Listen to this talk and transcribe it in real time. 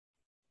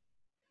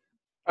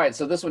All right,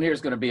 so this one here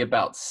is going to be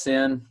about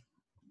sin.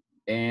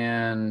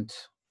 And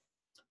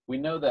we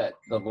know that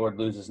the Lord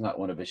loses not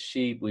one of his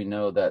sheep. We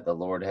know that the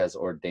Lord has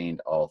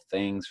ordained all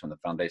things from the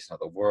foundation of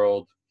the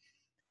world,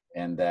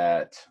 and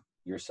that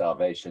your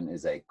salvation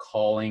is a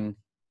calling.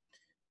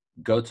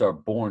 Goats are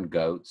born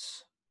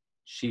goats,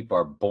 sheep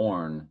are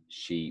born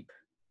sheep,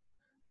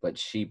 but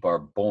sheep are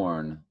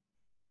born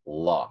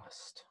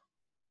lost.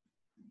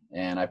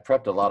 And I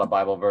prepped a lot of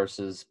Bible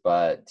verses,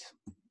 but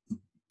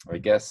I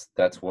guess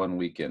that's one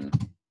we can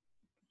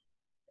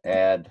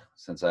add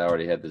since I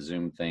already had the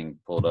Zoom thing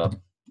pulled up,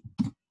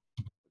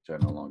 which I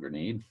no longer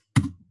need.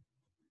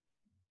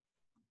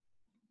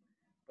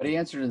 But he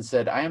answered and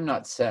said, I am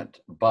not sent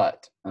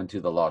but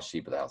unto the lost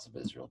sheep of the house of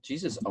Israel.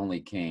 Jesus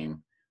only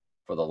came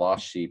for the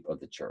lost sheep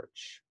of the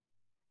church.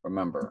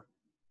 Remember,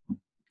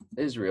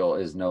 Israel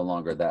is no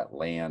longer that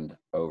land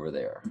over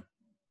there,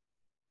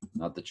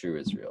 not the true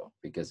Israel,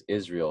 because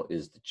Israel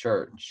is the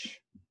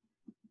church,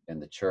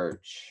 and the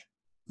church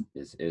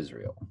is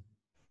Israel.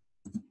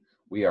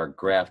 We are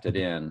grafted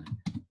in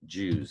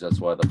Jews. That's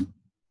why the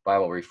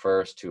Bible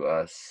refers to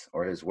us,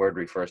 or his word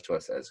refers to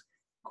us as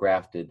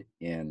grafted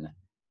in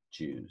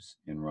Jews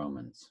in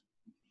Romans.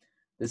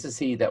 This is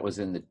he that was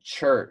in the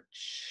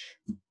church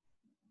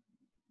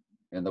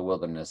in the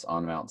wilderness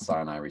on Mount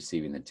Sinai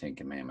receiving the Ten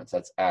Commandments.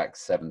 That's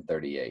Acts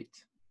 7:38.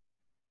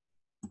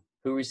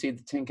 Who received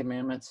the Ten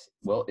Commandments?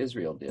 Well,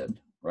 Israel did,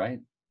 right?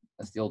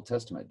 That's the Old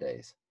Testament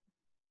days.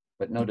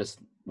 But notice,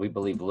 we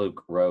believe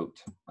Luke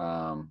wrote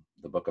the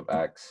book of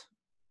Acts.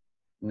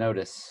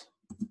 Notice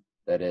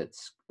that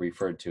it's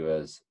referred to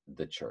as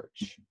the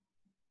church.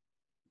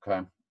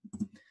 Okay?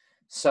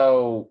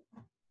 So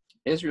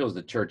Israel is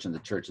the church, and the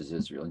church is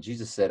Israel. And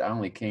Jesus said, I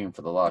only came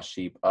for the lost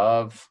sheep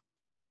of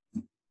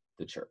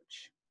the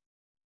church.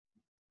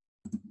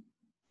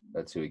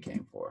 That's who he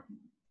came for.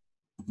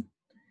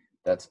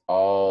 That's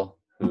all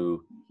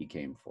who he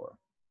came for.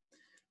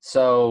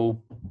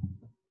 So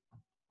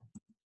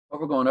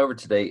what we're going over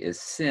today is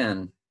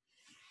sin.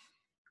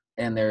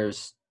 And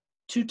there's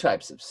two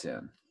types of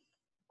sin.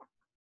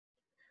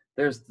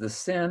 There's the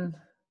sin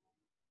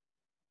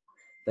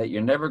that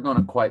you're never going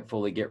to quite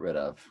fully get rid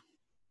of.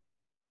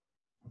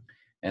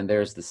 And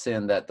there's the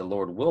sin that the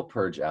Lord will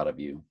purge out of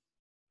you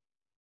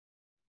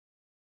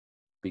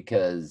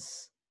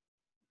because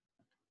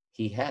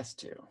he has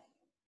to.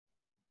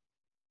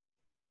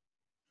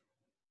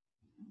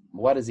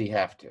 Why does he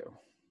have to?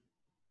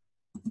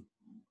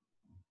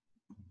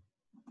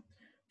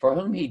 For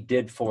whom he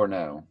did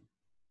foreknow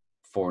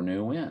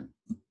when?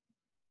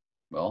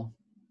 Well,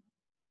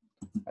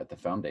 at the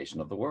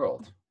foundation of the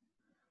world.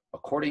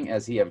 According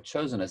as he have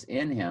chosen us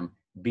in him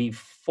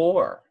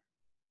before,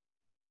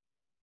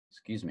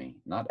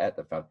 not at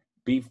the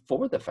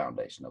before the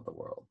foundation of the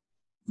world.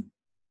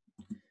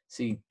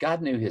 See,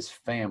 God knew his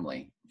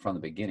family from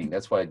the beginning.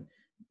 That's why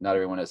not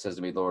everyone that says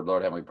to me, Lord,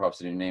 Lord, have we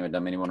prophesied in your name and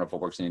done many wonderful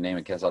works in your name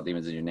and cast out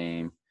demons in your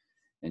name?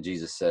 And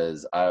Jesus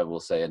says, I will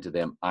say unto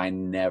them, I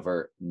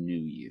never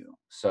knew you.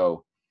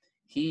 So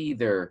he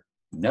either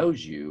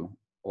knows you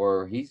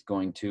or he's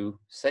going to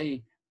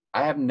say,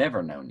 I have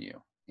never known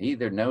you. He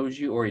either knows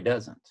you or he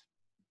doesn't.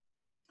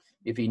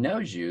 If he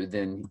knows you,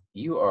 then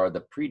you are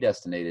the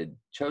predestinated,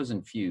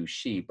 chosen few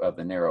sheep of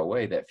the narrow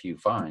way that few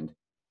find.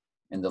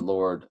 And the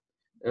Lord,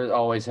 there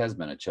always has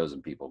been a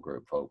chosen people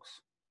group,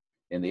 folks.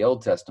 In the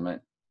Old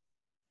Testament,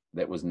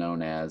 that was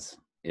known as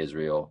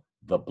Israel,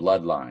 the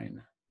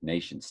bloodline,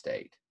 nation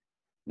state.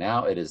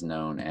 Now it is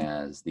known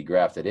as the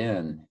grafted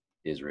in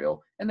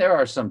Israel. And there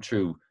are some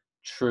true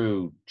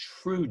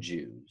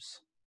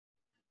Jews,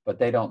 but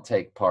they don't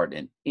take part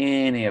in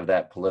any of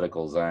that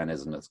political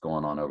Zionism that's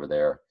going on over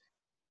there.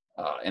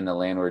 In the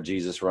land where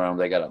Jesus roamed,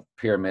 they got a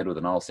pyramid with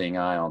an all-seeing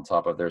eye on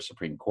top of their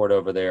Supreme Court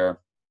over there.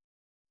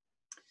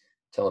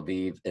 Tel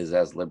Aviv is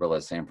as liberal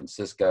as San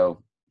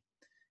Francisco.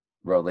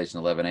 Revelation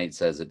 11:8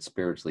 says it's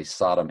spiritually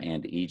Sodom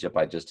and Egypt.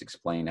 I just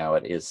explained how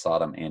it is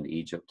Sodom and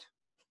Egypt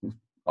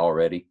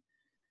already.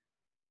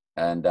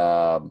 And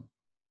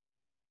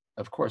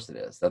of course it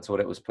is. That's what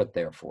it was put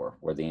there for,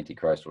 where the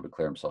Antichrist will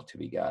declare himself to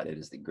be God. It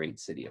is the great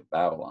city of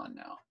Babylon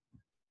now.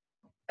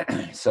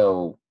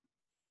 So,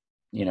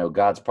 you know,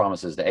 God's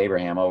promises to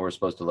Abraham, oh, we're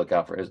supposed to look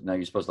out for, no,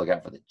 you're supposed to look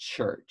out for the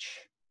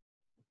church,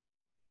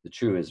 the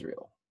true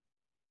Israel,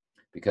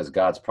 because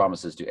God's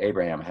promises to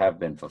Abraham have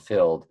been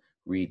fulfilled.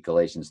 Read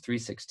Galatians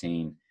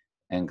 3:16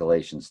 and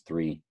Galatians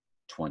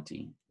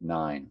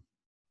 3:29.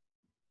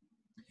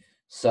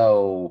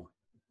 So,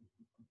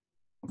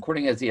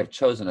 according as he have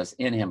chosen us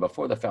in him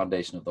before the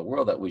foundation of the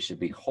world, that we should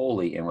be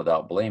holy and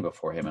without blame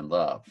before him in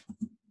love,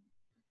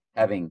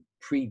 having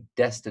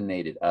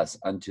predestinated us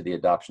unto the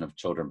adoption of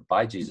children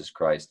by Jesus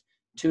Christ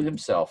to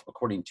himself,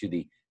 according to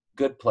the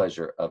good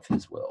pleasure of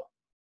his will.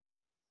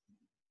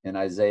 In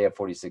Isaiah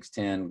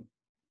 46:10,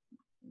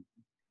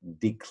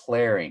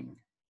 declaring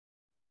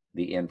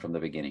the end from the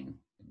beginning,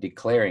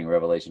 declaring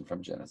revelation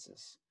from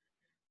Genesis,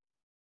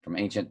 from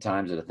ancient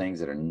times to the things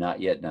that are not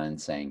yet done,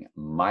 saying,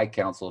 my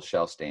counsel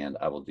shall stand,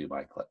 I will do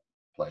my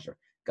pleasure.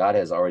 God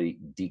has already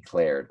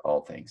declared all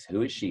things,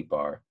 who his sheep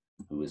are,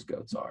 who his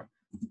goats are.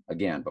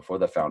 Again, before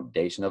the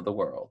foundation of the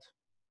world,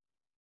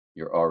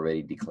 you're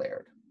already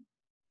declared.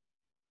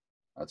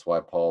 That's why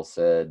Paul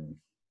said,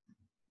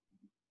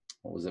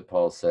 what was it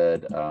Paul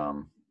said?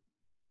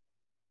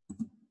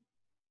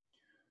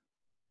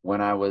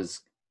 When I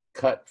was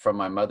cut from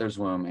my mother's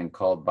womb and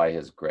called by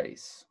his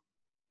grace.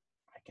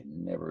 I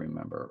can never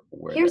remember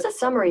where. Here's a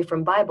summary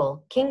from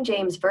Bible, King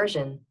James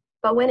Version.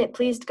 But when it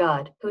pleased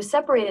God, who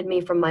separated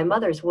me from my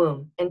mother's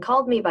womb, and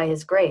called me by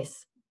his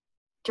grace,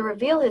 to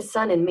reveal his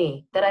Son in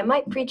me, that I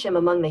might preach him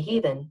among the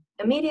heathen,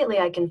 immediately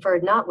I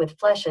conferred not with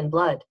flesh and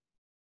blood.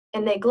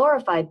 And they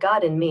glorified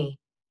God in me.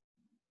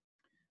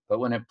 But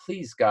when it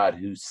pleased God,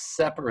 who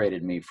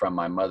separated me from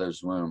my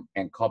mother's womb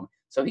and called me.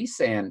 So he's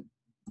saying,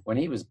 when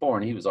he was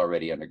born, he was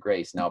already under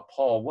grace. Now,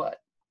 Paul, what?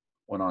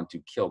 Went on to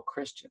kill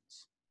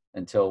Christians.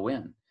 Until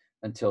when?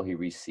 Until he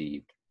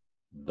received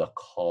the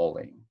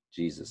calling.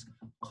 Jesus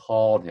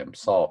called him,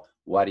 Saul,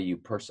 why do you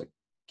persecute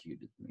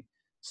me?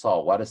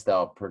 Saul, why dost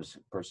thou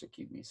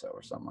persecute me so?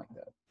 Or something like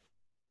that.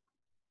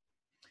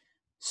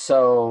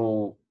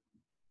 So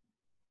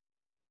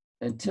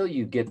until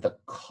you get the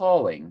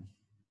calling,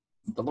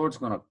 the Lord's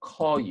going to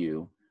call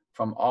you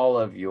from all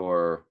of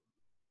your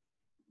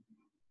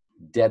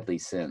deadly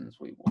sins,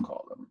 we will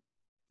call them.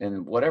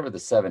 And whatever the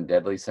 7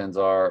 deadly sins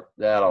are,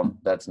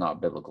 that's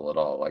not biblical at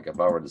all. Like if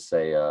I were to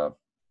say,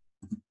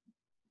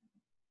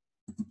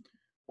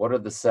 what are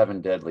the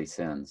 7 deadly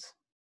sins?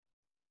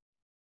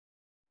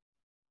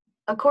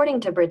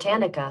 According to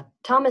Britannica,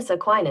 Thomas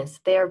Aquinas,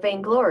 they are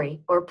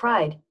vainglory, or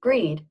pride,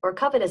 greed, or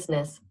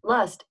covetousness,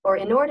 lust, or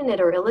inordinate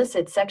or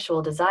illicit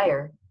sexual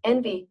desire,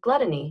 envy,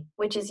 gluttony,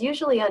 which is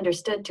usually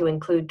understood to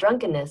include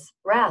drunkenness,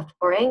 wrath,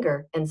 or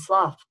anger, and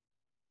sloth.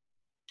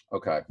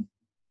 Okay.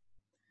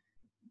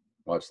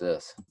 Watch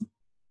this.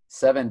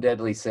 7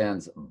 deadly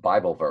sins,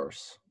 Bible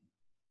verse.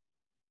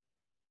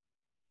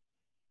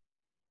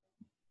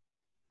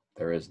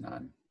 There is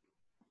none.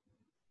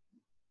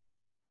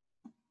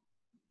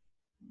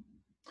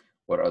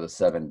 What are the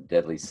 7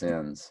 deadly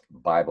sins?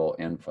 Bible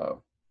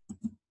info.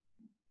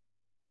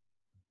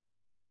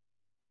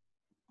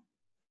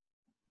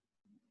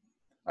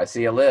 I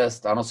see a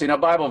list. I don't see no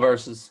Bible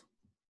verses.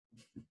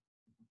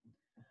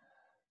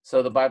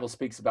 So the Bible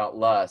speaks about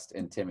lust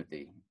in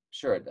Timothy.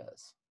 Sure it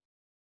does.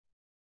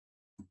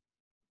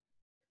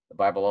 The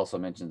Bible also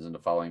mentions in the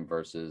following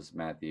verses,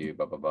 Matthew,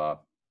 blah, blah, blah,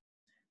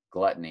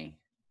 gluttony.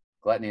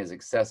 Gluttony is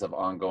excessive,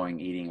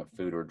 ongoing eating of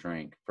food or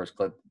drink.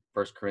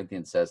 First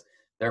Corinthians says,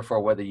 therefore,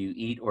 whether you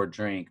eat or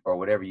drink or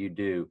whatever you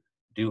do,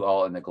 do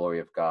all in the glory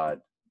of God.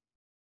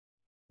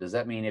 Does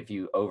that mean if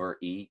you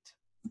overeat?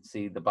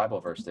 See, the Bible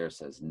verse there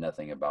says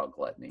nothing about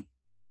gluttony.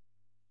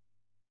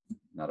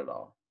 Not at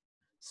all.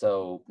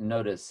 So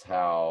notice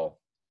how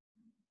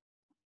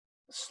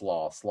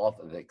sloth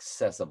is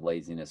excessive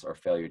laziness or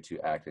failure to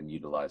act and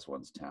utilize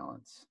one's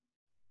talents.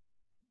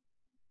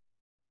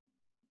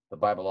 The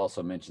Bible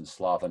also mentions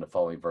sloth in the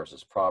following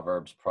verses: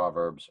 Proverbs,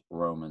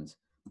 Romans.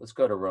 Let's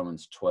go to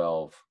Romans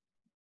 12.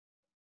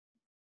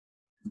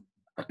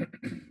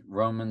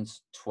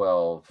 Romans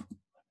 12.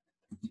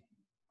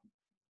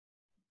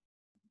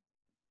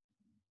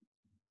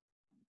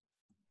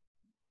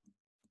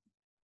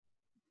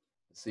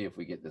 Let's see if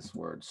we get this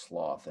word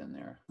sloth in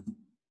there.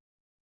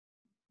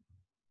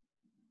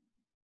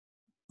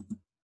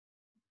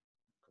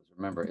 Because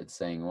remember, it's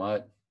saying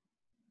what?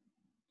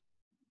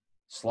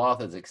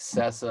 Sloth is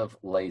excessive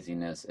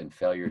laziness and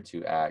failure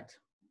to act.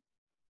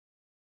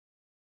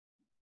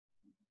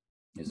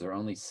 Is there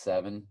only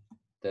 7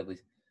 deadly?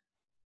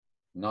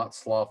 Not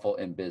slothful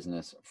in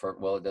business.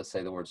 Well, it does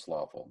say the word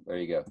slothful. There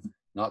you go.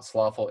 Not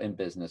slothful in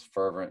business,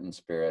 fervent in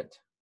spirit,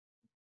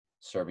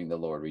 serving the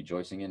Lord,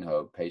 rejoicing in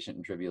hope, patient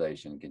in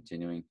tribulation,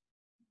 continuing.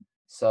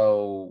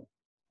 So,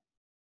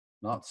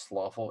 not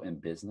slothful in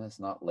business,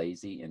 not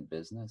lazy in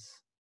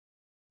business.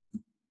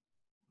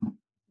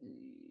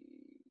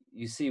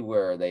 You see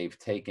where they've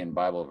taken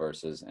Bible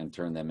verses and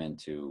turned them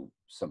into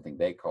something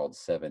they called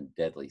 7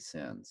 deadly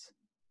sins.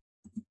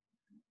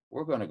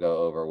 We're going to go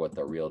over what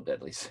the real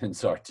deadly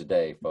sins are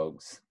today,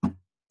 folks.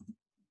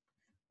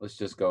 Let's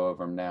just go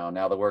over them now.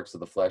 Now the works of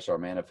the flesh are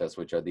manifest,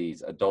 which are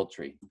these: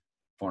 adultery,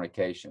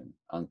 fornication,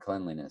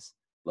 uncleanliness,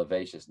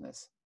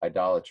 lasciviousness,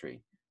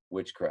 idolatry,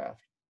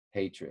 witchcraft,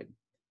 hatred,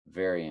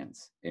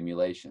 variance,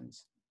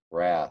 emulations,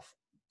 wrath,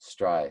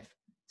 strife,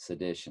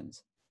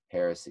 seditions,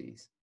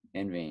 heresies,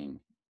 envying,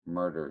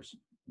 murders,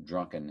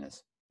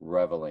 drunkenness,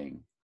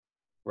 reveling.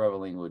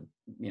 Reveling would,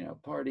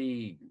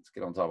 party, let's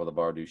get on top of the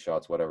bar, do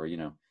shots, whatever,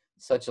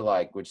 such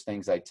alike, which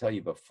things I tell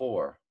you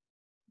before,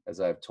 as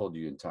I have told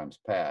you in times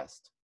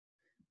past,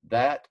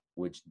 that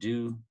which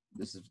do,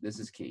 this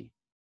is key,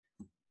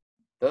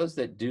 those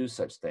that do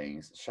such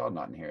things shall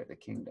not inherit the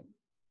kingdom.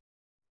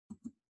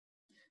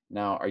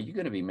 Now, are you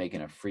going to be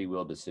making a free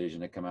will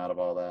decision to come out of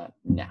all that?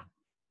 No.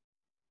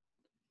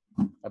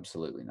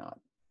 Absolutely not.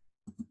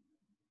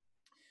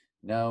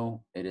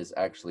 No, it is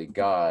actually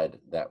God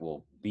that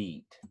will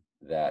beat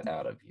that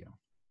out of you.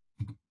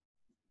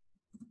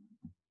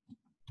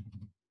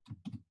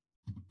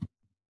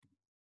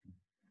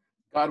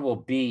 God will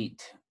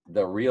beat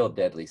the real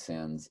deadly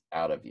sins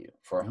out of you.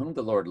 For whom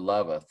the Lord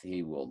loveth,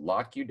 he will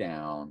lock you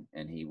down,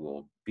 and he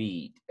will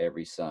beat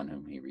every son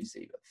whom he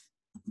receiveth.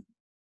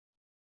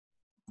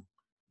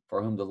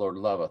 For whom the Lord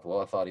loveth.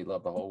 Well, I thought he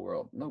loved the whole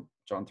world. Nope.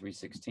 John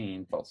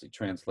 3:16, falsely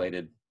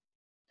translated.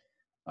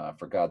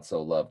 For God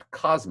so loved.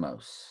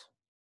 Cosmos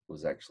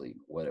was actually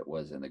what it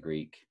was in the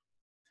Greek.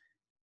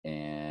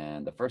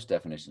 And the first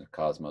definition of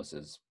cosmos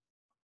is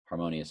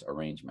harmonious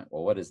arrangement.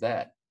 Well, what is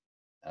that?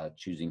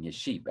 Choosing his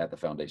sheep at the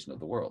foundation of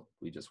the world.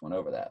 We just went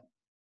over that.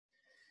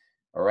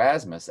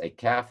 Erasmus, a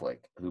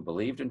Catholic who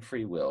believed in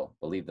free will,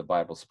 believed the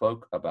Bible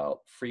spoke about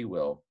free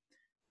will,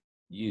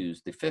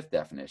 used the fifth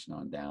definition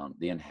on down,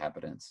 the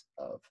inhabitants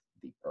of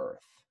the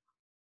earth.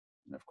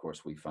 And of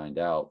course, we find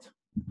out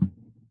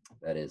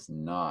that is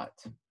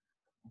not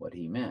what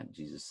he meant.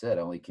 Jesus said,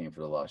 I only came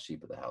for the lost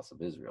sheep of the house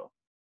of Israel.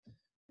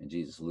 And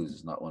Jesus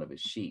loses not one of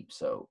his sheep.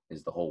 So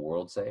is the whole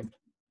world saved?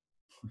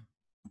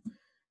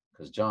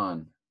 Because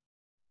John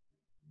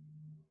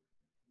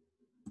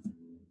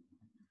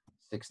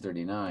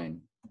 6:39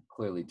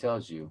 clearly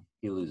tells you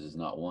he loses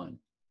not one.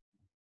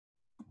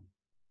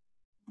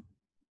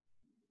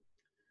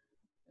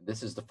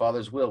 This is the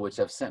Father's will which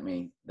have sent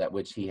me, that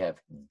which he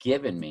have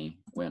given me.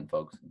 When,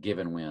 folks?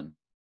 Given when?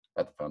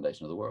 At the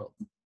foundation of the world.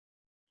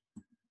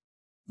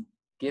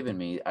 Given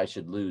me, I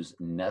should lose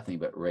nothing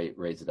but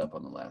raise it up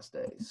on the last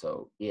day.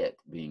 So it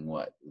being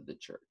what? The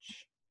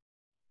church.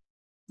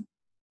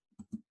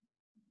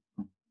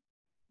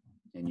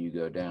 And you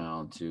go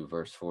down to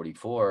verse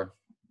 44.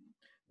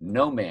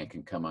 No man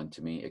can come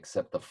unto me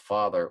except the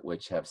Father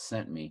which have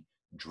sent me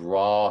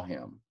draw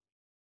him,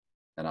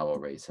 and I will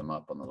raise him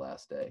up on the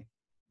last day.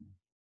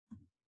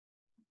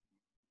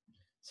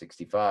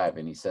 65,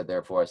 and he said,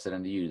 therefore I said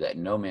unto you that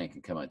no man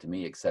can come unto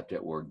me except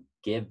it were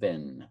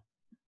given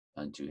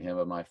unto him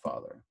of my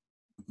Father,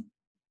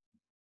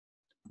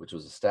 which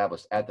was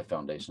established at the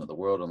foundation of the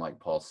world. And like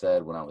Paul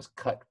said, when I was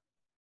cut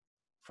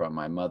from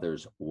my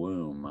mother's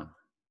womb.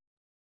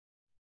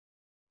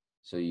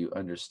 So you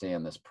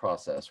understand this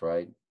process,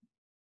 right?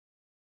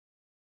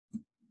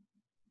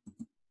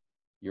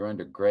 You're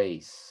under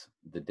grace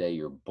the day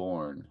you're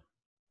born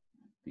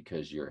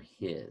because you're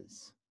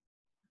his.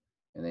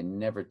 And they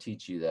never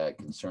teach you that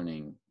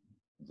concerning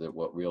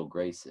what real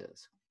grace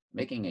is.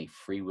 Making a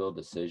free will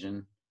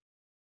decision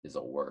is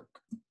a work.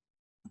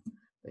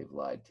 They've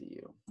lied to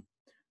you.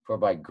 For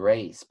by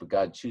grace, but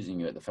God choosing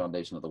you at the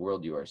foundation of the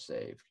world, you are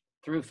saved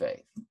through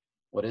faith.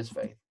 What is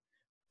faith?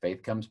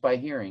 Faith comes by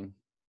hearing,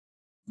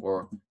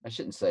 or I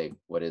shouldn't say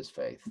what is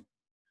faith,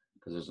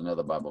 because there's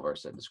another Bible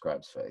verse that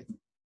describes faith.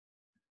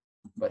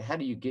 But how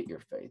do you get your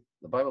faith?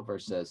 The Bible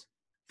verse says,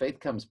 faith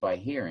comes by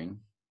hearing,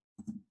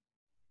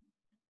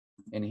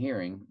 and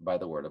hearing by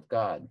the word of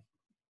God.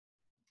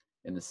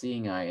 And the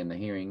seeing eye and the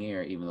hearing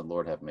ear, even the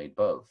Lord have made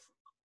both.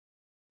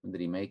 When did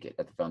he make it?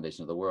 At the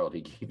foundation of the world.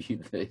 He gave you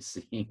the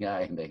seeing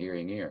eye and the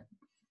hearing ear.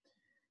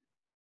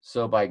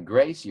 So by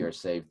grace you are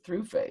saved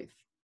through faith.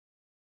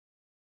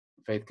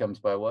 Faith comes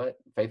by what?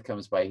 Faith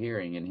comes by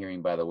hearing, and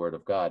hearing by the word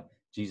of God.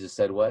 Jesus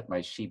said what?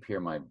 My sheep hear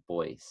my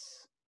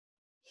voice.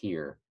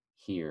 Hear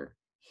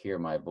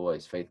my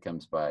voice. Faith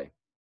comes by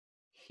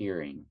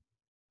hearing,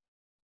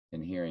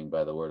 and hearing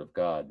by the word of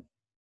God.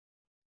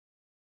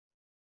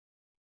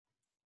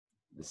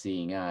 The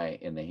seeing eye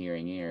and the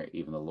hearing ear,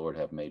 even the Lord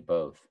have made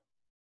both.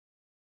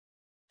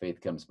 Faith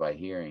comes by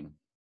hearing,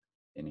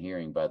 and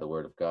hearing by the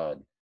word of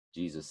God.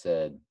 Jesus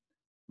said,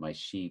 my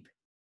sheep.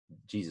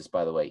 Jesus,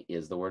 by the way,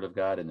 is the word of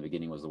God. In the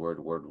beginning was the word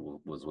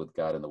was with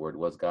God, and the word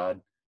was God.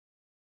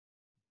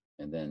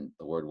 And then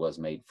the word was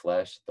made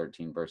flesh,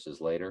 13 verses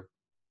later,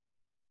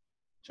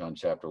 John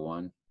chapter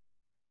 1.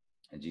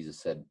 And Jesus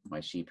said,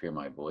 my sheep hear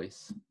my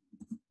voice,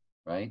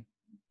 right?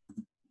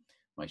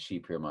 My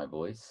sheep hear my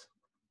voice.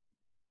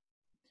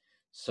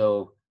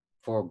 So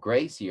for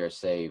grace ye are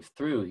saved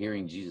through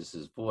hearing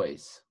Jesus'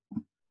 voice.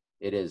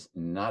 It is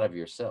not of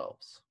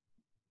yourselves.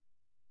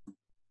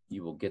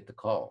 You will get the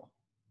call.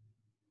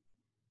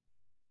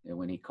 And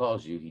when he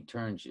calls you, he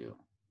turns you.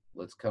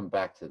 Let's come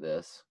back to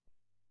this,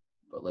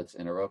 but let's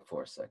interrupt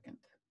for a second.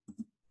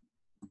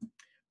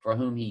 For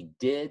whom he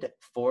did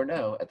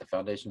foreknow at the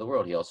foundation of the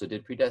world, he also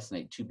did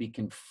predestinate to be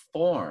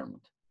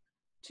conformed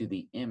to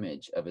the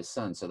image of his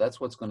son. So that's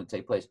what's going to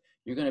take place.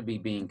 You're going to be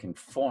being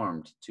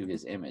conformed to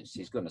his image.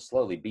 He's going to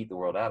slowly beat the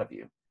world out of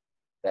you,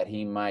 that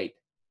he might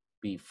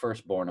be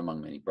firstborn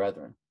among many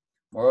brethren.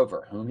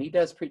 Moreover, whom he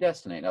does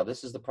predestinate. Now,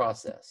 this is the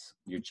process.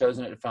 You're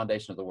chosen at the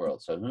foundation of the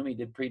world. So whom he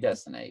did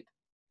predestinate,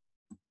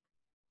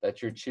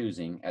 that you're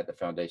choosing at the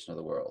foundation of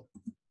the world.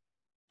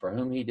 For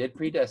whom he did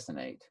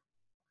predestinate,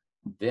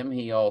 them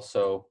he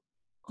also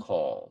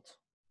called.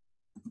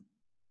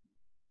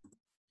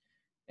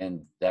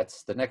 And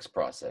that's the next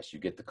process. You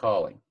get the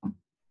calling.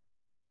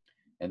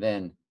 And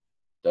then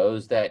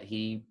those that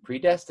he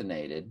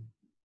predestinated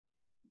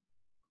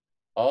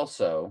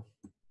also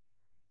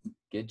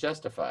get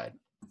justified.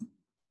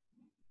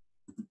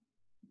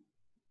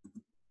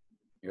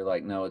 You're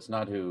like, no, it's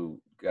not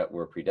who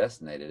were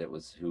predestinated. It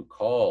was who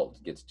called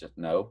gets just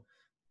no.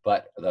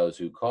 But those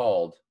who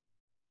called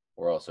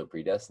were also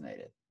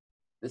predestinated.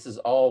 This is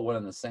all one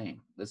and the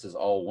same. This is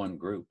all one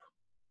group.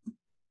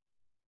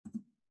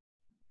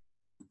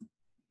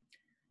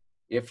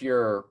 If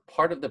you're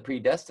part of the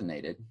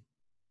predestinated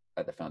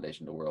at the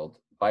foundation of the world,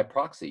 by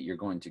proxy, you're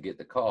going to get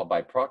the call.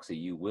 By proxy,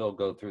 you will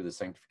go through the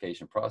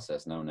sanctification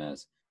process known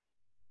as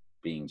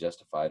being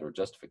justified or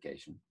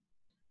justification.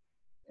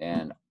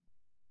 And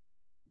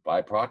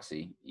by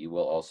proxy, you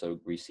will also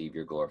receive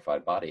your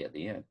glorified body at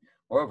the end.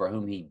 Moreover,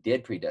 whom he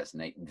did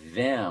predestinate,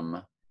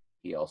 them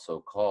he also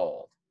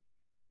called.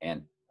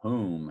 And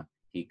whom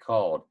he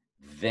called,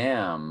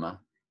 them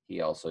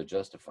he also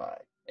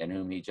justified. And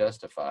whom he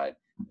justified,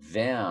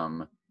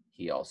 them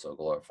he also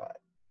glorified.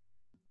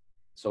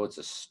 So it's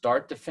a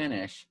start to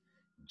finish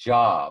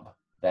job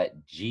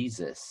that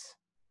Jesus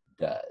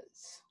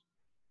does.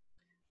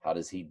 How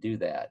does he do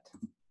that?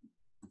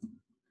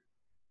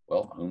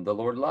 Well, whom the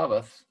Lord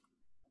loveth,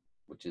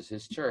 which is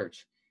his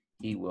church,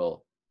 he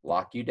will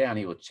lock you down.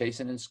 He will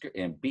chasten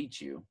and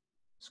beat you,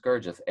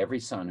 scourgeth every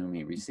son whom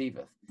he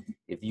receiveth.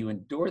 If you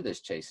endure this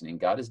chastening,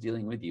 God is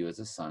dealing with you as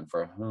a son,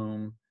 for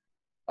whom,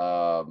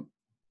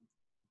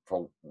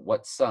 for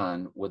what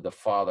son would the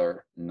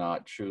Father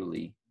not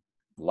truly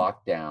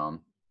lock down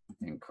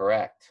and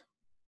correct?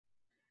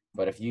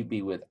 But if you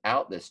be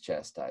without this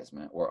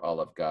chastisement, where all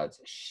of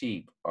God's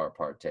sheep are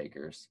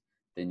partakers,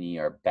 then ye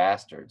are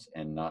bastards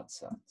and not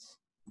sons.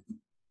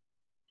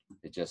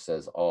 It just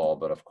says all,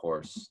 but of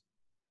course,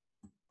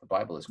 the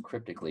Bible is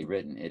cryptically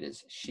written. It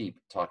is sheep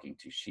talking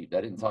to sheep.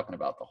 That isn't talking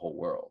about the whole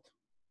world,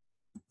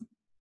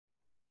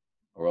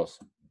 or else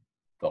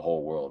the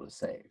whole world is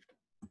saved.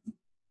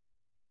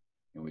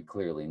 And we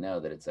clearly know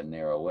that it's a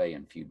narrow way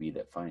and few be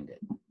that find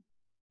it.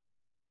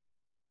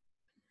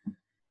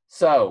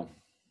 So,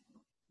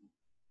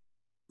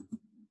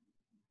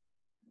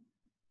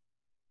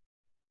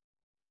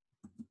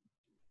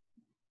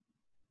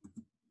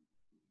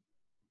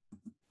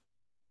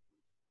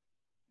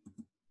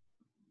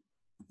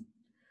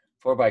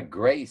 for by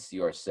grace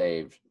you are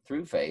saved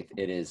through faith.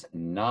 It is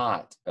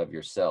not of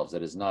yourselves.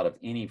 It is not of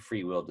any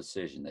free will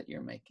decision that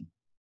you're making.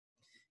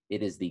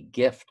 It is the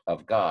gift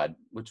of God,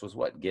 which was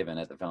what? Given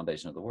at the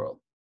foundation of the world.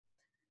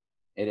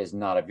 It is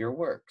not of your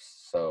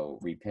works. So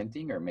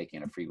repenting or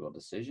making a free will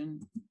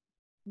decision,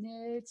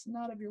 it's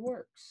not of your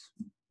works.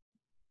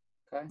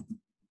 Okay?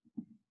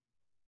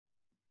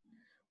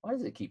 Why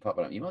does it keep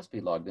popping up? You must be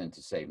logged in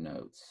to save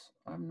notes.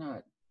 I'm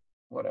not.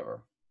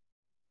 Whatever.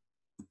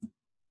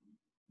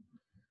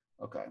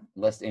 Okay.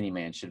 Lest any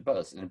man should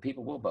boast. And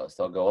people will boast.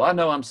 They'll go, well, I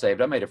know I'm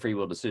saved. I made a free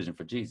will decision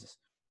for Jesus.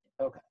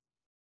 Okay.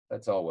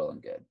 That's all well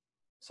and good.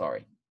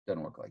 Sorry.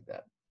 Doesn't work like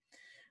that.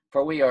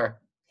 For we are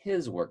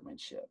his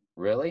workmanship.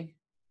 Really?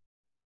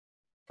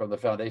 From the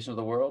foundation of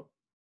the world?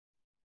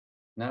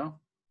 No?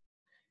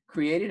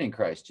 Created in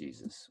Christ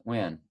Jesus.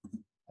 When?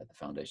 At the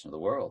foundation of the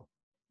world.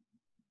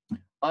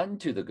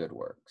 Unto the good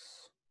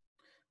works,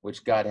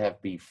 which God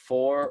hath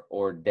before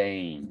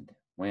ordained.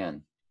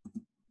 When?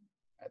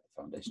 At the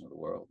foundation of the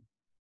world.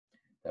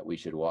 That we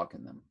should walk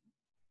in them.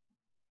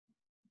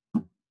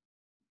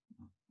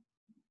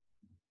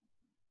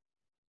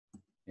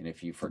 And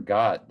if you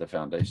forgot the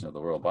foundation of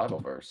the world Bible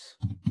verse,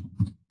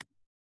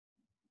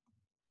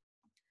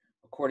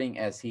 according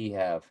as he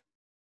have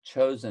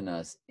chosen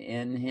us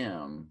in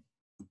him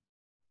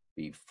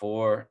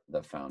before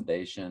the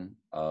foundation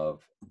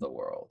of the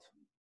world,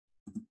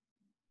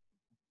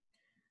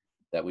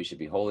 that we should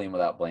be holy and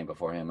without blame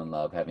before him in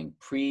love, having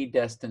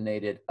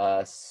predestinated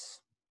us.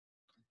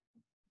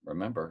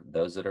 Remember,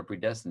 those that are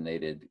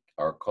predestinated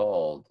are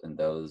called, and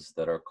those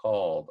that are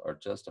called are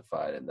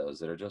justified, and those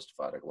that are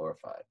justified are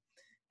glorified.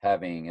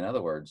 Having, in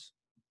other words,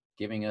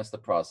 giving us the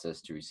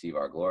process to receive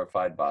our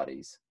glorified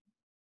bodies,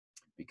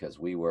 because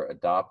we were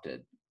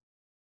adopted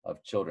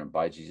of children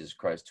by Jesus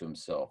Christ to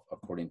himself,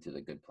 according to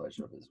the good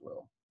pleasure of his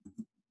will.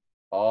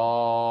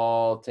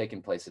 All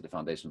taking place at the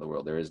foundation of the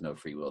world. There is no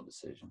free will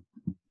decision.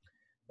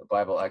 The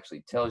Bible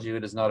actually tells you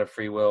it is not a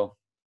free will.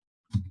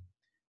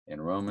 In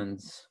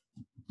Romans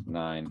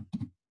 9,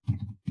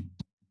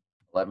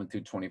 11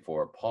 through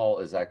 24, Paul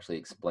is actually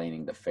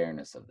explaining the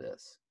fairness of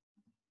this.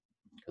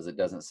 Because it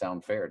doesn't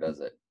sound fair, does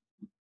it?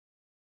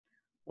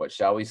 What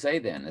shall we say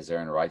then? Is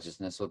there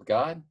unrighteousness with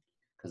God?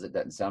 Because it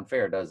doesn't sound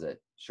fair, does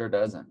it? Sure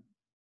doesn't.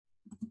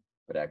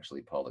 But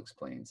actually, Paul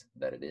explains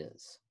that it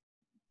is.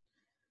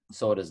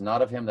 So it is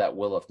not of him that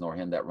willeth, nor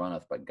him that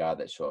runneth, but God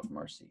that showeth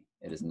mercy.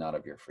 It is not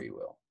of your free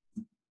will.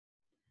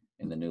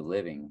 In the New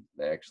Living,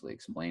 they actually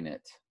explain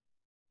it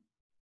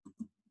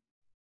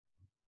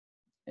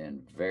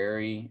in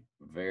very,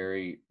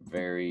 very,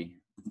 very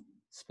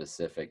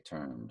specific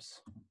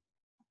terms.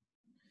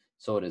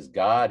 So it is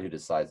God who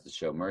decides to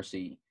show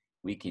mercy.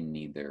 We can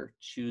neither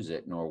choose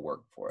it nor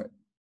work for it.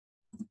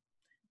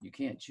 You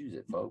can't choose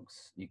it,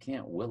 folks. You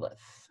can't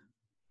willeth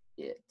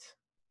it.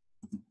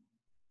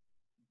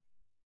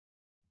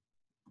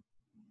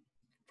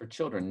 For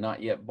children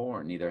not yet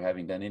born, neither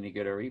having done any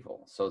good or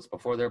evil. So it's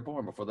before they're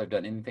born, before they've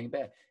done anything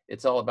bad.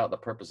 It's all about the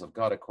purpose of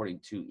God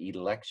according to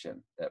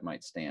election that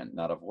might stand,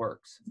 not of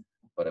works,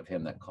 but of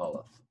him that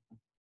calleth.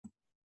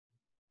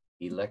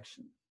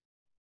 Election.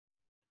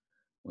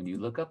 When you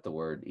look up the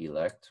word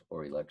elect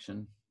or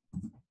election,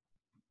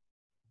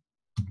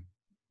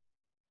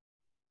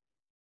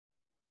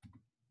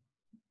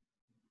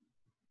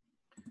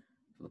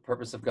 the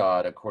purpose of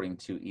God according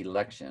to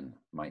election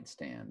might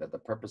stand. That the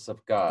purpose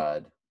of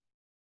God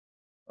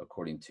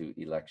according to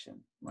election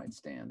might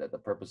stand. That the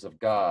purpose of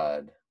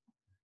God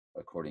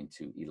according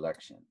to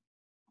election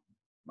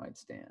might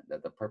stand.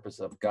 That the purpose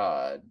of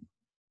God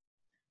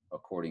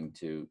according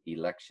to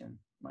election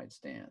might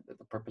stand. That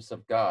the purpose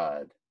of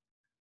God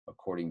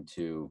according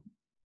to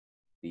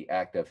the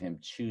act of him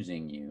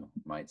choosing you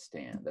might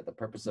stand. That the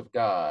purpose of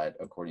God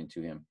according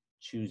to him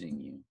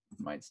choosing you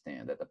might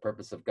stand. That the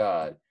purpose of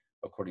God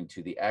according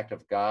to the act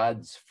of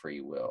God's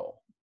free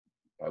will,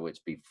 by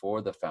which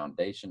before the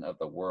foundation of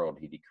the world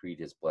he decreed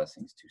his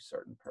blessings to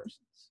certain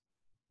persons.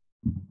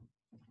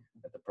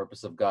 That the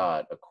purpose of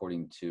God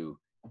according to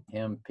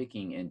him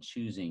picking and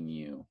choosing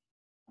you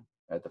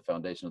at the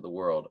foundation of the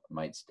world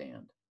might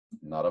stand,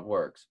 not of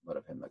works, but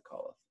of him that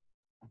calleth.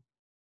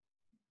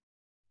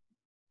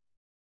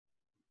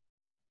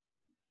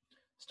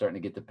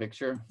 Starting to get the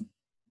picture?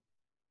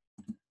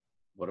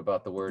 What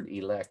about the word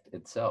elect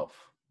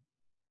itself?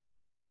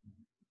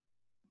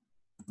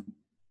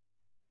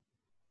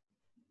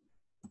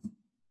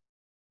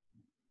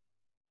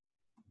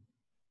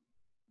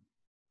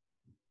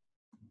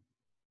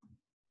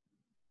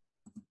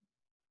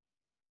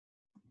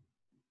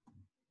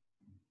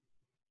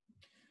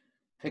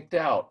 Picked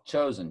out,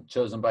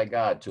 chosen by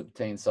God to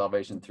obtain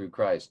salvation through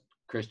Christ.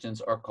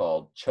 Christians are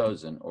called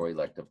chosen or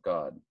elect of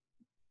God.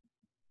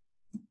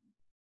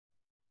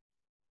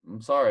 I'm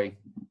sorry,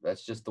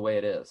 that's just the way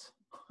it is.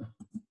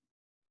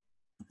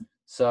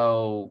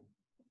 So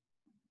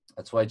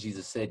that's why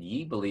Jesus said,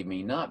 ye believe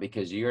me not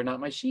because ye are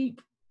not my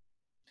sheep.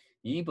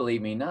 Ye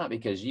believe me not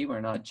because ye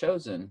were not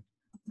chosen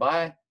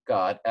by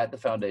God at the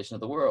foundation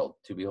of the world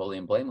to be holy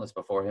and blameless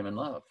before him in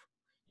love.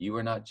 You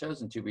were not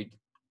chosen to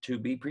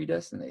be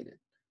predestinated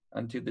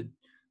unto the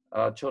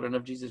children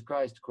of Jesus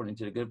Christ according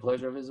to the good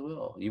pleasure of his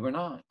will. You were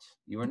not.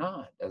 You were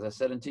not. As I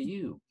said unto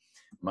you,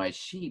 my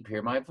sheep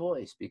hear my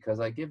voice because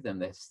I give them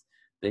the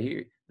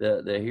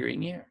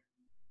hearing ear.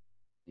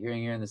 The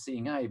hearing ear and the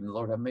seeing eye, even the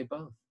Lord hath made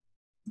both.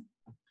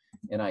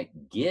 And I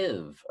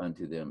give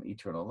unto them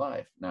eternal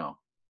life. Now,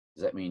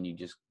 does that mean you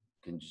just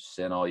can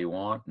sin all you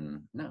want?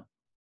 And no,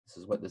 this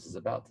is what this is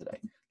about today.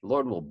 The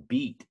Lord will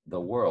beat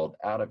the world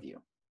out of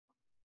you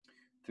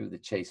through the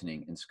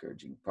chastening and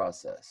scourging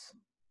process.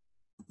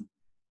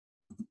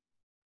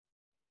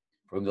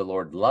 For whom the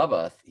Lord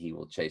loveth, he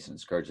will chasten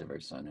and scourge the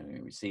very son whom he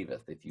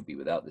receiveth. If you be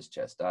without this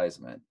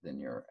chastisement, then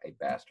you're a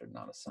bastard,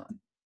 not a son.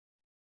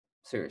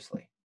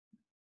 Seriously.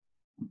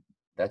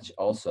 That's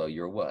also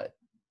your what?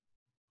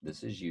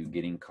 This is you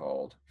getting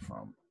called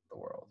from the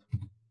world.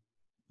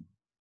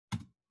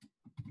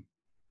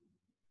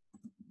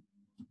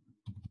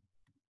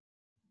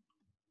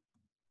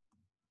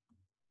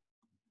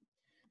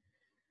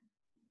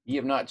 Ye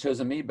have not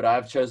chosen me, but I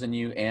have chosen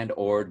you and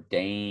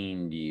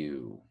ordained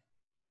you.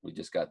 We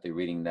just got through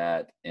reading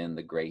that in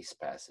the grace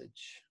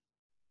passage.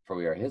 For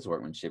we are his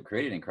workmanship,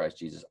 created in Christ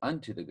Jesus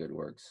unto the good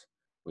works,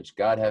 which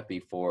God hath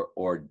before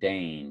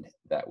ordained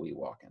that we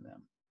walk in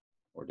them.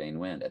 Ordained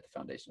when? At the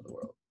foundation of the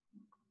world.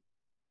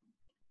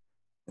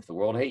 If the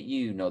world hate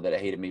you, know that it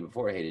hated me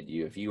before it hated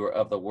you. If you were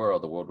of the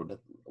world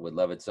would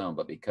love its own.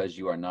 But because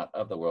you are not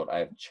of the world, I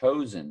have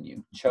chosen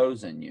you,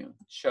 chosen you,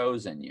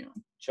 chosen you,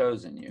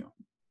 chosen you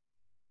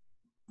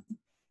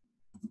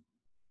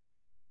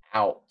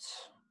out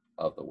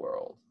of the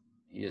world.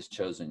 He has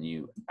chosen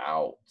you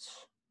out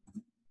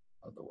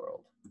of the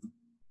world.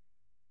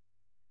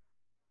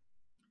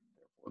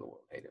 Therefore, the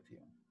world hateth you.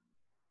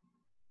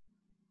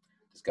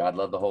 Does God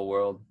love the whole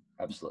world?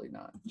 Absolutely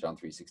not. John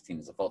 3:16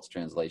 is a false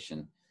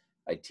translation.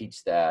 I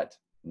teach that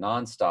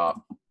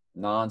nonstop.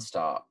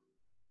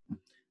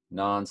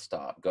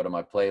 Go to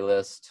my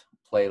playlist,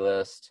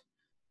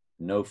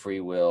 no free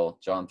will,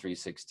 John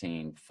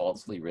 3:16,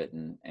 falsely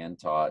written and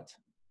taught.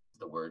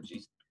 The word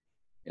Jesus.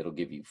 It'll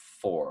give you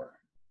 4.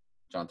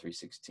 John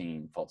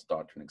 3:16, false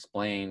doctrine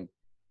explained.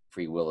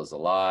 Free will is a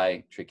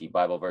lie. Tricky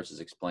Bible verses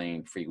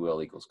explained. Free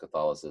will equals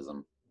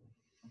Catholicism.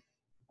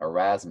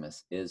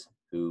 Erasmus is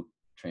who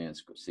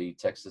see,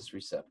 Textus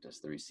Receptus,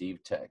 the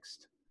received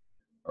text.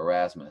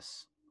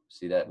 Erasmus,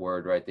 see that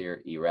word right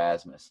there?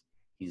 Erasmus.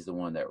 He's the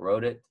one that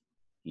wrote it.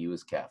 He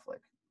was Catholic.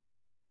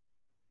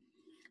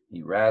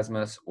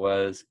 Erasmus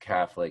was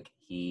Catholic.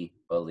 He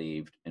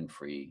believed in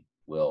free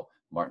will.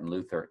 Martin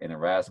Luther and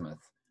Erasmus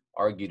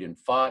argued and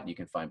fought. You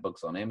can find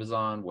books on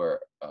Amazon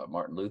where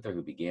Martin Luther,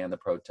 who began the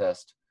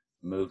protest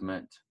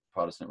movement,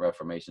 Protestant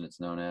Reformation it's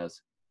known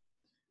as,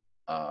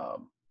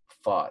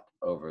 fought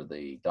over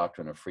the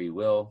doctrine of free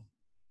will.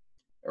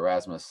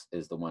 Erasmus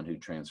is the one who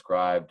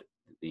transcribed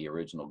the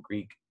original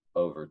Greek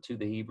over to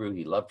the Hebrew.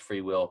 He loved free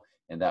will,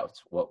 and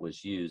that's what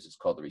was used. It's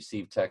called the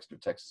received text or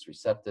Textus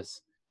Receptus.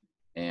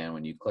 And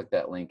when you click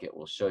that link, it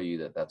will show you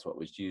that that's what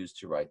was used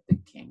to write the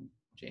King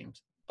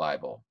James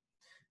Bible.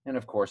 And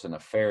of course, a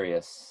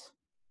nefarious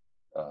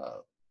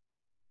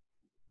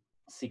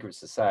secret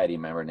society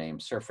member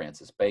named Sir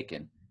Francis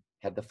Bacon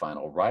had the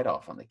final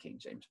write-off on the King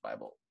James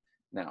Bible.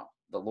 Now,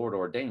 the Lord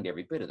ordained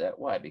every bit of that.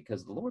 Why?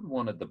 Because the Lord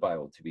wanted the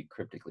Bible to be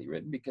cryptically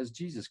written, because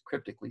Jesus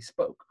cryptically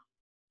spoke.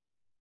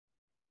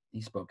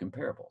 He spoke in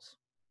parables.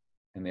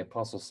 And the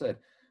apostle said,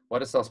 why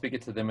dost thou speak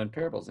it to them in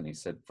parables? And he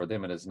said, for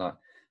them it is not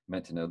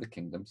meant to know the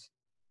kingdoms,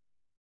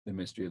 the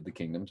mystery of the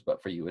kingdoms,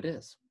 but for you it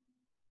is.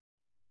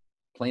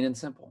 Plain and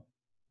simple.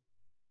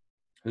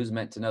 Who's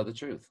meant to know the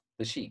truth?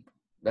 The sheep.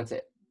 That's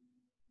it.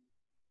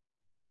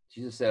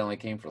 Jesus said, I only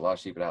came for the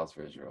lost sheep of the house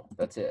of Israel.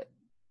 That's it.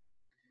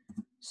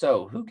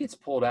 So who gets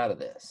pulled out of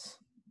this?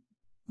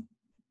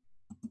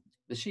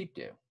 The sheep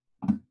do.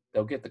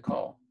 They'll get the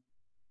call.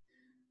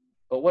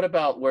 But what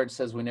about where it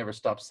says we never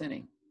stop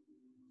sinning?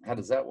 How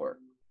does that work?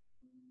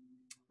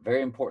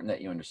 Very important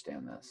that you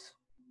understand this.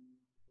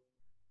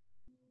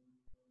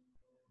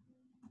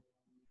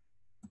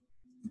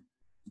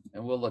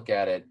 And we'll look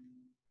at it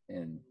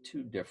in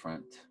two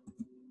different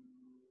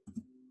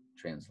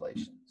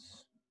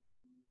translations.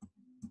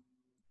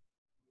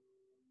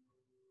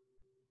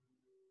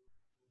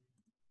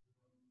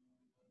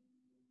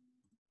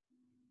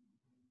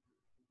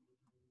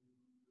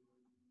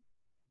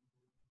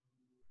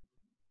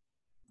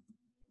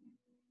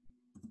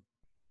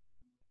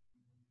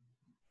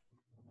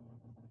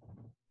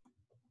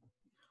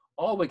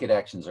 All wicked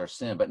actions are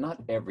sin, but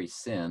not every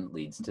sin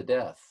leads to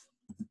death.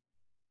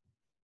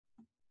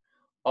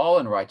 All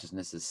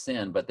unrighteousness is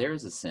sin, but there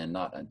is a sin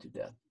not unto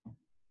death.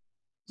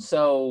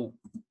 So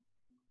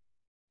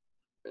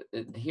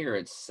here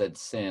it said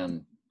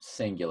sin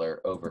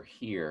singular, over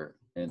here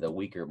in the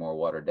weaker, more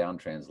watered down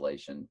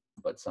translation,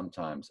 but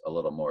sometimes a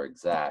little more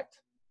exact,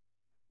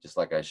 just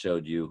like I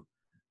showed you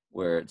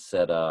where it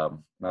said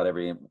not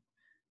every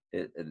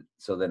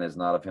so then is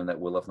not of him that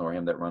willeth nor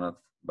him that runneth,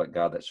 but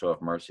God that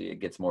showeth mercy. It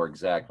gets more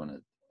exact when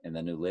it in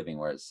the New Living,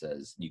 where it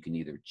says you can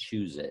neither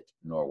choose it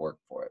nor work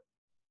for it.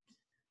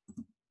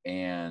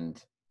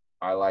 And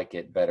I like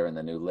it better in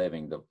the New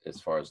Living,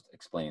 as far as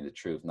explaining the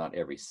truth. Not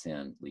every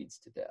sin leads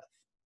to death.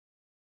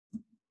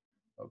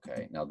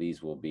 Okay, now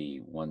these will be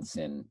one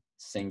sin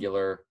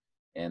singular,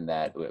 and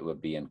that it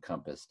would be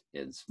encompassed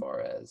as far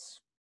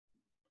as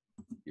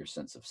your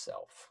sense of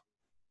self.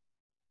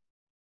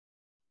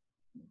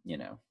 You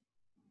know,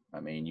 I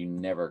mean, you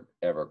never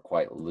ever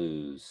quite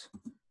lose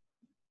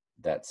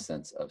that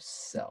sense of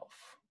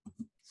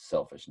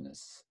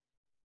selfishness.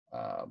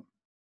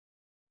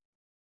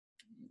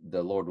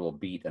 The Lord will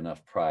beat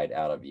enough pride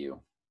out of you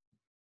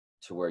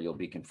to where you'll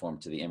be conformed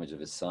to the image of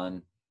his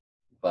Son,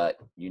 but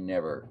you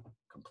never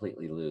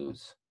completely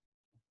lose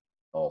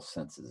all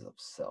senses of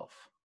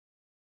self.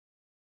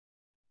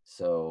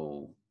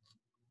 So,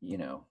 you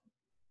know,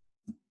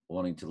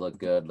 wanting to look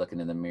good,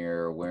 looking in the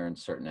mirror, wearing a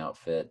certain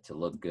outfit to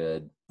look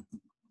good,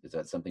 is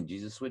that something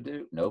Jesus would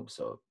do? Nope.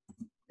 So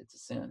it's a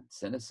sin.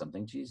 Sin is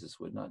something Jesus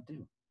would not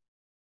do.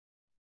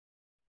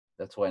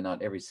 That's why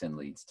not every sin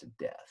leads to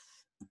death.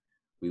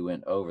 We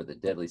went over the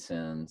deadly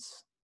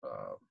sins,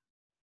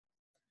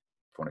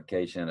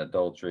 fornication,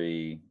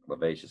 adultery,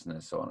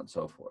 lasciviousness, so on and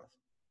so forth.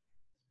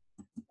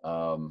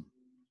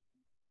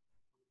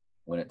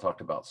 When it talked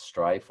about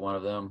strife, one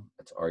of them,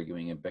 it's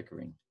arguing and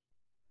bickering,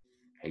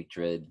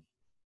 hatred.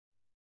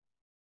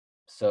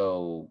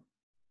 So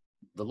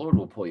the Lord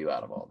will pull you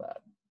out of all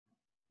that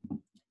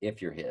if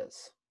you're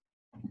his.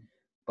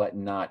 But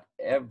not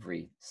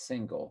every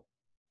single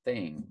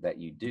thing that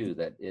you do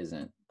that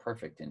isn't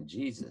perfect in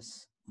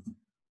Jesus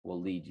will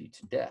lead you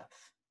to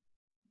death.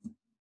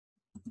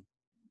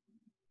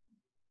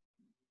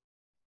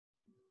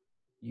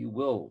 You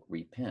will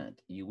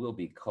repent. You will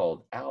be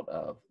called out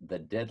of the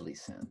deadly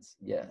sins.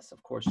 Yes,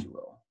 of course you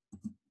will.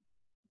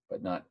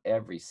 But not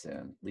every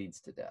sin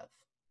leads to death.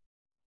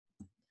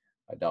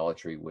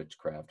 Idolatry,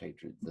 witchcraft,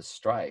 hatred, the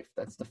strife,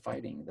 that's the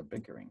fighting, the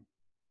bickering.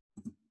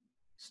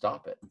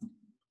 Stop it.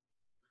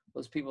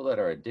 Those people that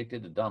are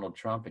addicted to Donald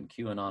Trump and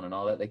QAnon and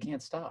all that, they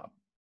can't stop.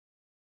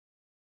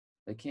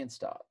 They can't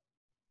stop.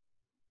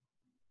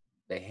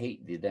 They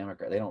hate the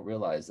Democrat. They don't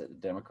realize that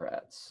the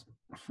Democrats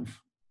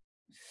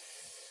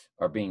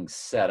are being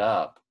set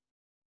up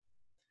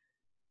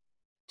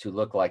to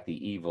look like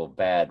the evil,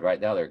 bad.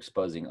 Right now, they're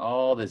exposing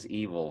all this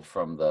evil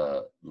from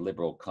the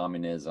liberal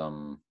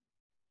communism,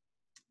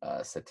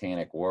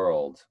 satanic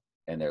world,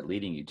 and they're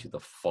leading you to the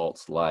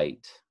false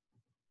light.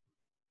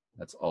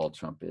 That's all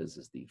Trump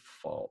is the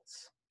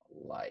false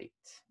light.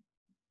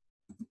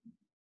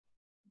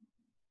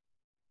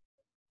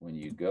 When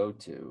you go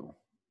to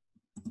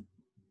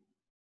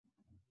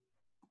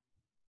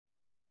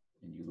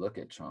and you look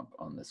at Trump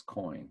on this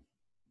coin,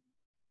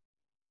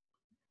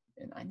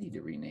 and I need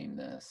to rename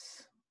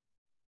this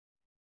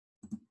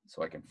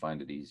so I can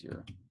find it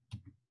easier.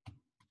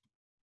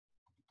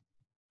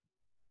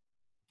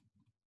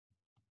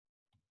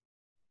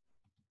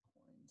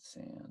 Coin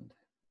sand.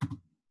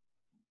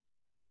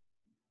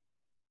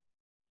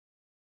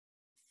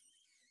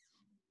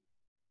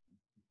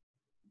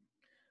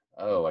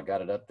 Oh, I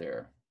got it up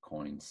there.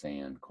 Coin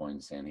sand, coin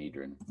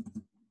Sanhedrin.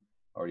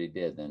 Already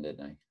did then,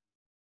 didn't I?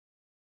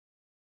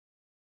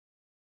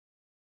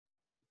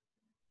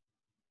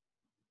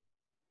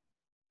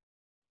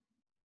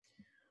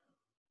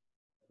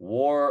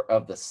 War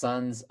of the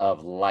sons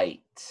of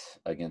light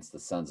against the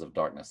sons of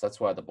darkness. That's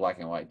why the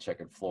black and white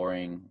checkered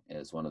flooring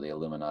is one of the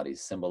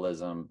Illuminati's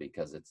symbolism,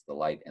 because it's the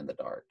light and the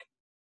dark.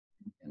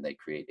 And they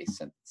create a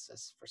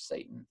synthesis for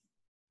Satan.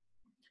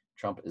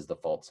 Trump is the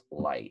false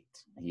light.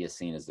 He is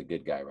seen as the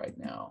good guy right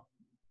now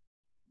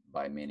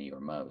by many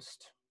or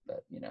most,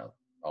 that, you know,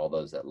 all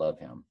those that love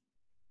him.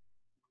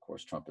 Of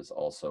course, Trump is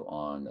also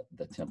on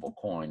the temple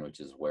coin, which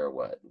is where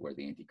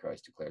the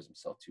Antichrist declares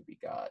himself to be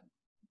God,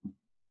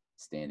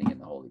 standing in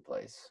the holy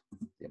place,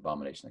 the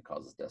abomination that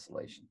causes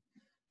desolation.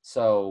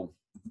 So,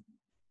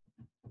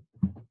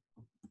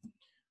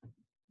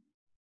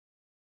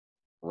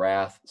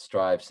 wrath,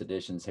 strife,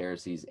 seditions,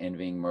 heresies,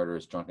 envying,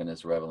 murders,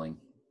 drunkenness, reveling.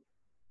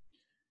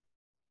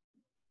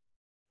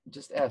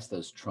 Just ask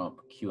those Trump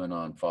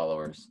QAnon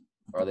followers,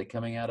 are they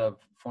coming out of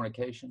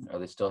fornication? Are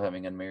they still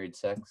having unmarried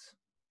sex?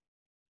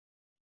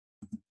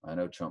 I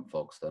know Trump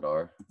folks that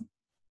are.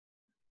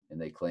 And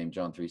they claim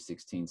John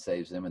 3:16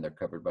 saves them, and they're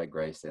covered by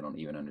grace. They don't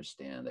even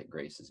understand that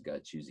grace is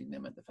God choosing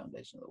them at the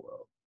foundation of the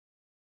world.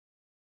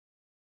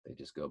 They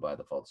just go by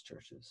the false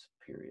churches,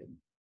 period.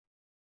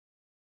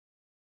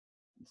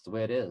 It's the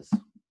way it is.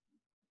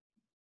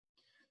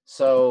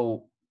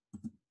 So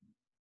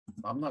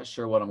I'm not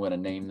sure what I'm going to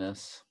name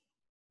this.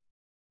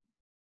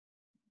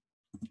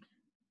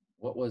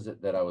 What was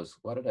it that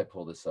why did I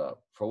pull this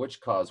up? For which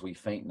cause we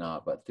faint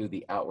not, but through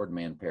the outward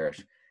man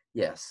perish.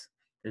 Yes,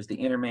 there's the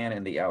inner man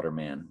and the outer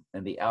man.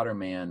 And the outer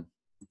man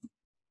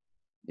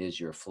is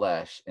your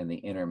flesh, and the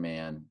inner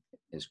man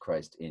is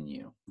Christ in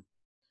you.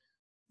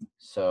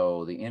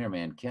 So the inner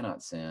man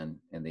cannot sin,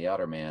 and the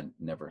outer man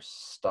never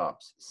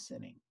stops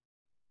sinning.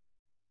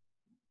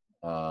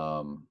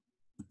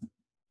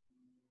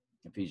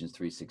 Ephesians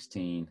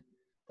 3:16,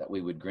 that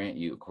we would grant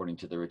you, according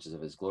to the riches of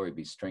his glory,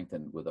 be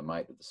strengthened with the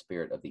might of the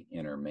spirit of the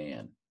inner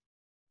man,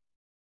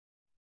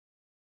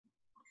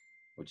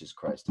 which is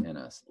Christ in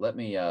us. Let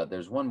me,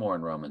 there's one more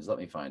in Romans. Let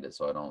me find it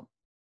so I don't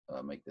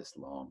make this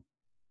long.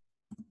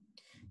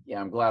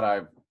 Yeah, I'm glad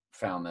I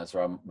found this,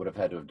 or I would have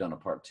had to have done a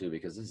part 2,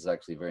 because this is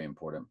actually very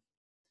important.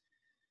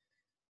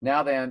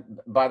 Now then,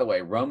 by the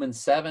way, Romans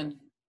 7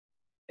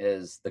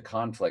 is the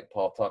conflict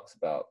Paul talks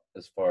about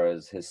as far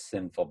as his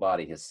sinful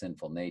body, his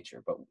sinful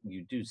nature. But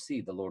you do see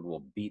the Lord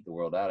will beat the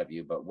world out of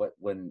you. But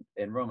when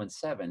in Romans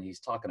 7, he's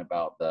talking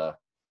about the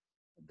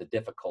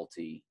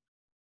difficulty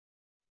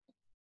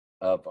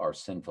of our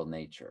sinful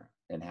nature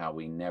and how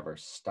we never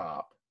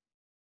stop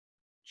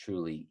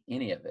truly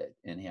any of it,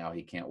 and how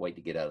he can't wait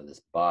to get out of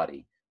this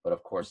body. But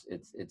of course,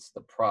 it's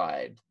the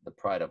pride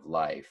of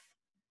life,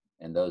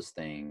 and those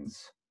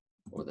things,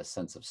 or the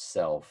sense of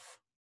self,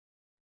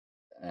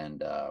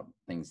 and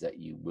things that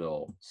you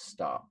will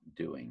stop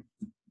doing.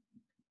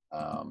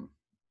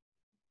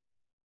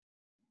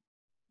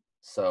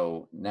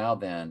 So now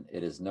then,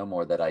 it is no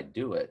more that I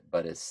do it,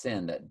 but is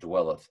sin that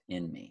dwelleth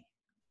in me.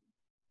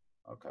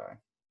 Okay.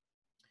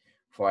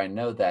 For I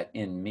know that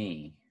in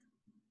me,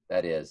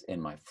 that is, in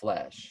my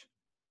flesh,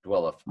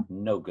 dwelleth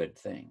no good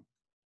thing.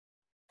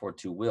 For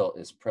to will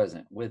is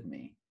present with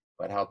me,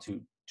 but how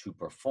to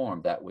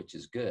perform that which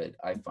is good,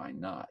 I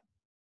find not.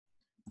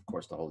 Of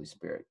course, the Holy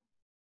Spirit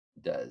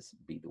does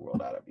beat the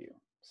world out of you.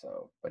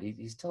 So, but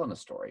he's telling a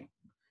story.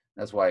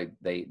 That's why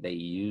they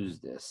use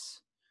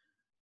this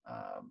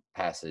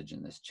passage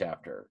in this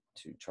chapter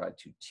to try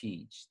to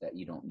teach that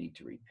you don't need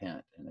to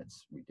repent, and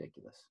it's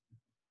ridiculous.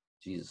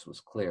 Jesus was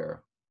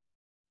clear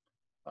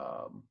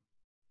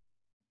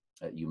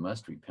that you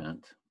must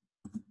repent.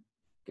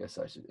 Guess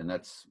I should, and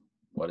that's,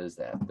 what is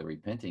that? The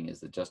repenting is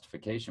the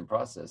justification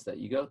process that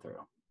you go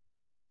through.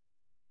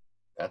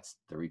 That's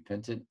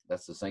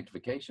the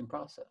sanctification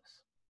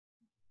process.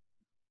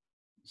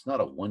 It's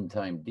not a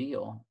one-time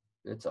deal.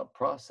 It's a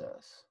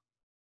process.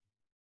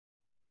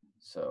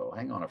 So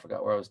hang on, I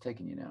forgot where I was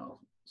taking you now.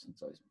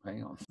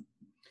 Hang on.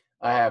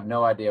 I have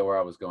no idea where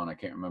I was going. I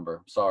can't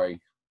remember. Sorry.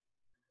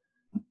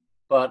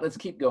 But let's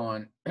keep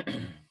going.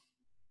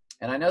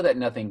 And I know that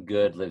nothing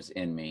good lives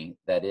in me,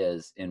 that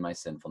is, in my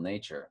sinful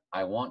nature.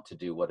 I want to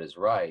do what is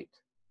right,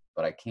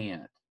 but I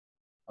can't.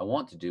 I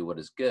want to do what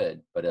is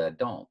good, but I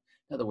don't.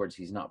 In other words,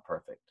 he's not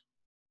perfect.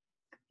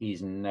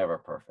 He's never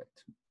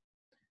perfect.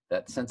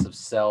 That sense of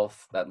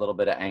self, that little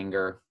bit of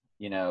anger,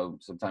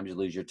 sometimes you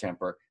lose your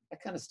temper.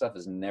 That kind of stuff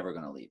is never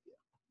going to leave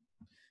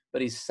you.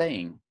 But he's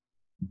saying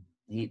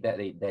that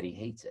he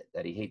hates it,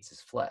 that he hates his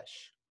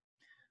flesh.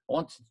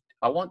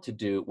 I want to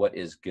do what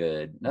is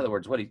good. In other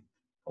words,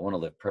 I want to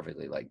live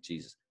perfectly like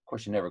Jesus. Of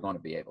course, you're never going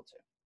to be able to.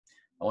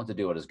 I want to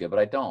do what is good, but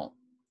I don't.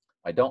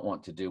 I don't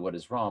want to do what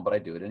is wrong, but I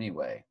do it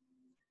anyway.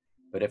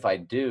 But if I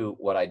do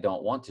what I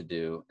don't want to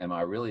do, am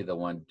I really the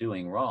one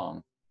doing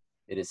wrong?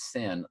 It is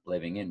sin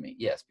living in me.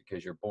 Yes,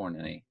 because you're born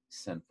in a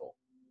sinful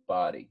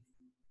body.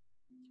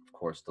 Of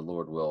course, the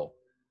Lord will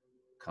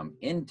come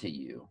into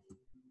you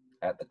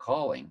at the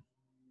calling,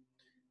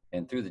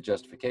 and through the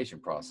justification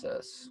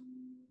process,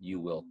 you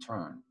will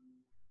turn.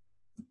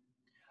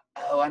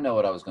 Oh, I know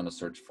what I was going to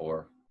search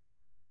for.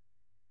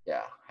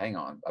 Yeah, hang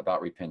on.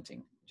 About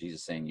repenting.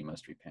 Jesus saying you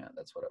must repent.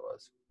 That's what it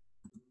was.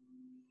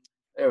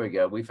 There we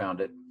go. We found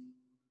it.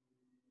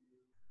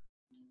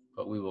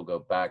 we will go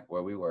back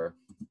where we were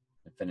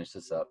and finish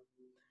this up.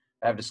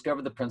 I have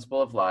discovered the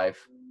principle of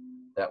life,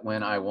 that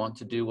when I want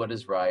to do what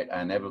is right,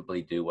 I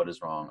inevitably do what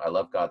is wrong. I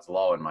love God's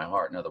law in my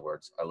heart. In other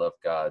words, I love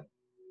God,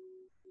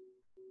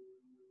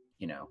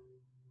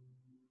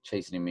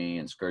 chastening me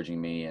and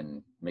scourging me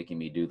and making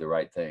me do the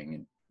right thing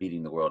and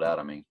beating the world out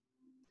of me.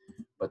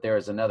 But there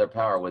is another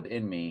power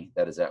within me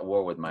that is at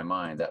war with my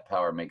mind. That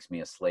power makes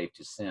me a slave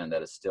to sin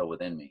that is still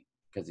within me,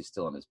 because he's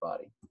still in his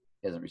body.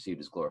 He hasn't received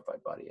his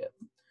glorified body yet.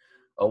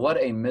 Oh,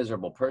 what a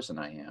miserable person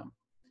I am.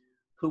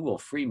 Who will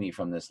free me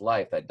from this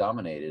life that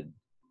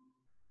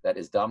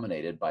is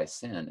dominated by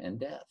sin and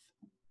death?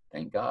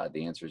 Thank God.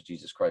 The answer is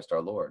Jesus Christ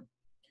our Lord.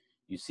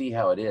 You see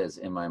how it is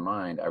in my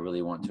mind. I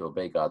really want to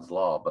obey God's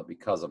law, but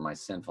because of my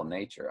sinful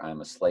nature, I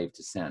am a slave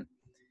to sin.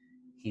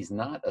 He's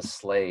not a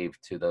slave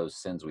to those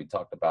sins we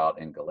talked about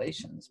in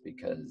Galatians,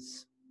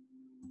 because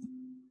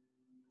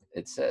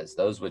it says,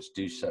 those which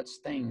do such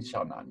things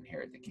shall not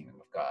inherit the kingdom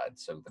of God.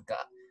 So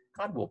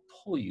God will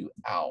pull you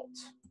out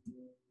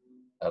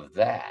of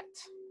that.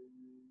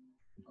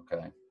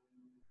 Okay.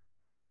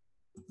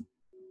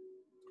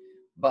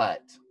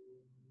 But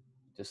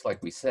just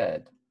like we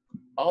said,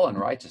 all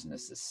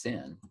unrighteousness is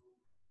sin.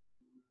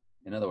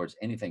 In other words,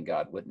 anything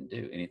God wouldn't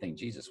do, anything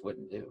Jesus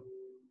wouldn't do.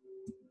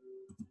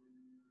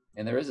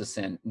 And there is a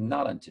sin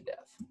not unto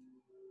death.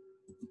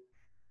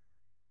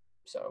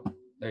 So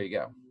there you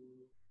go.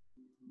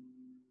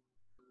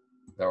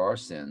 There are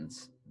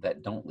sins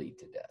that don't lead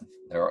to death.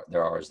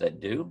 There are that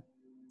do.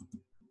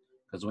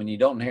 Because when you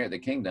don't inherit the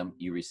kingdom,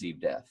 you receive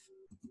death.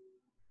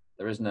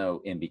 There is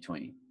no in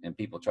between. And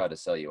people try to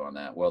sell you on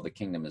that. Well, the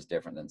kingdom is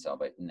different than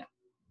salvation. No.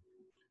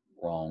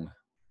 Wrong.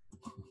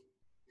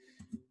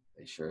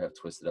 They sure have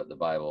twisted up the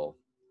Bible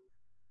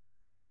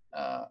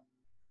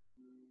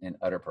in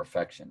utter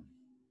perfection.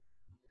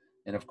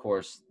 And of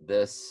course,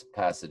 this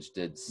passage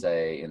did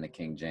say in the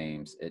King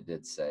James, it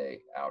did say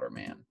outer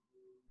man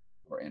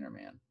or inner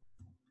man.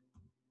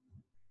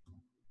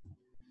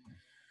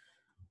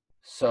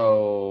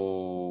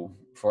 So,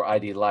 for I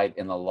delight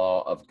in the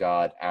law of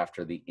God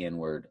after the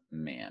inward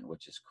man,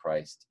 which is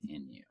Christ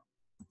in you.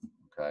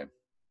 Okay.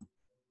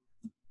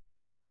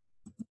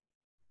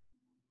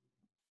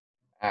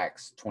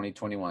 Acts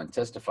 20:21,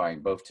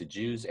 testifying both to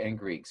Jews and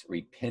Greeks,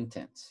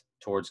 repentance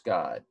towards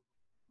God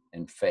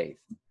and faith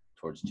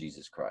towards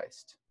Jesus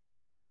Christ.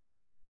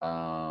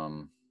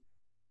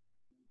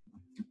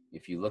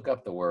 If you look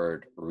up the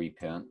word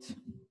repent,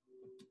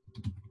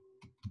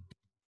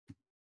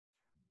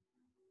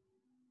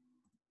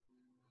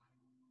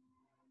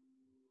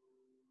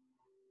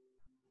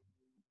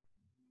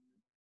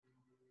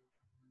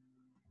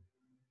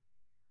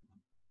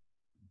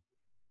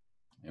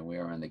 and we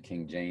are in the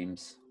King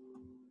James,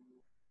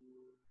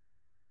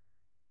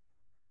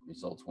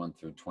 results 1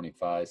 through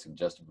 25,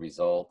 suggested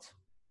result.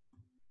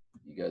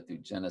 You go through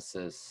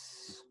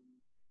Genesis.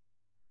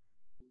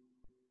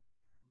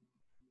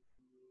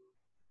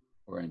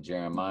 We're in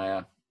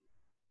Jeremiah.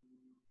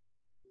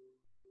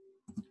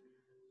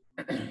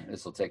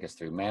 This will take us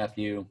through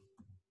Matthew.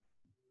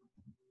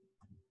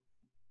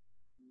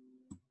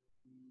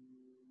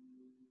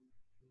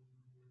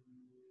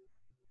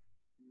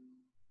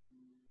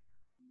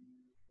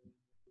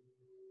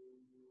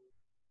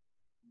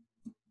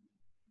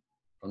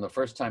 From the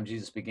first time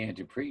Jesus began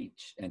to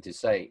preach and to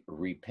say,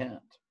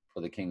 repent,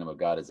 for the kingdom of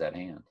God is at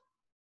hand.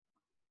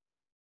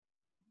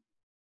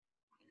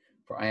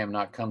 For I am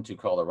not come to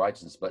call the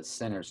righteous, but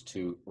sinners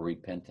to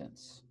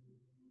repentance.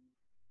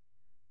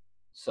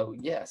 So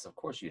yes, of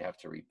course you have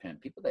to repent.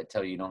 People that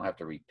tell you don't have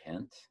to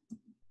repent.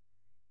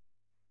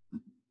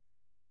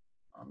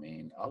 I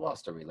mean, I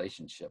lost a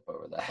relationship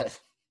over that.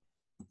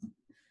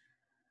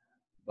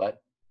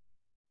 But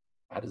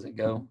how does it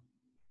go?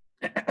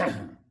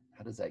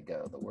 How does that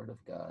go? The word of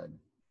God.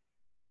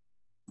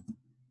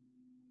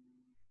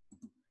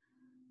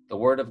 The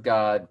word of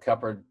God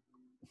covered.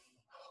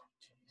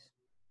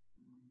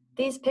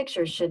 These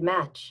pictures should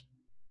match.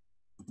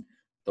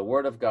 The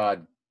word of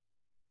God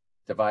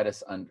divide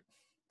us under.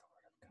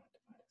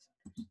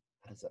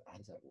 How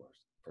does that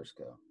first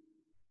go?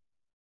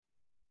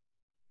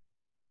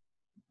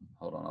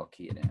 Hold on, I'll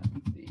key it in.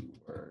 The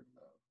word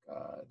of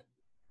God.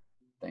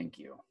 Thank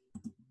you.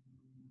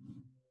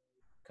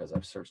 Because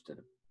I've searched it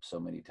so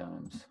many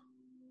times.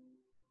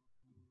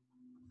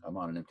 I'm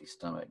on an empty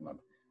stomach.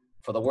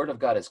 For the word of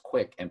God is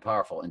quick and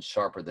powerful and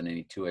sharper than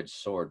any two-edged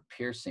sword,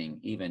 piercing,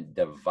 even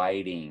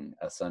dividing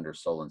asunder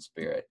soul and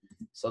spirit.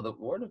 So the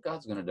word of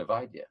God's going to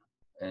divide you.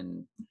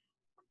 And,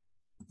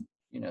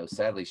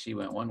 sadly, she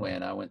went one way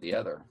and I went the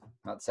other.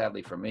 Not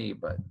sadly for me,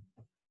 but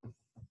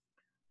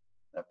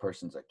that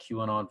person's a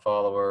QAnon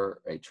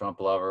follower, a Trump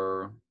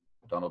lover.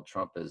 Donald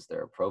Trump is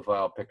their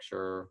profile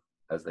picture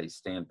as they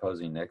stand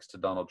posing next to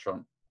Donald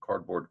Trump,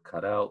 cardboard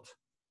cutout.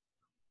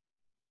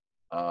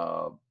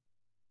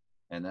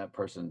 And that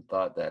person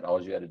thought that all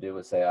you had to do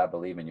was say, I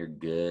believe, and you're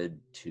good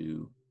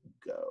to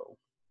go.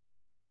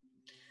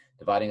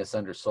 Dividing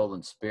asunder soul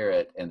and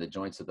spirit, and the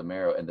joints of the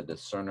marrow, and the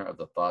discerner of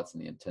the thoughts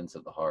and the intents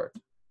of the heart.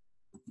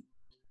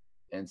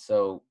 And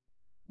so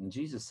And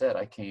Jesus said,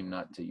 I came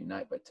not to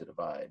unite, but to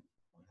divide.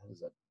 What is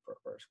that for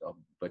a verse? I'll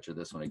butcher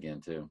this one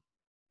again, too.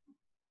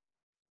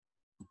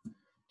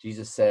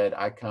 Jesus said,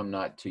 I come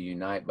not to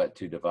unite, but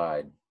to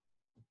divide.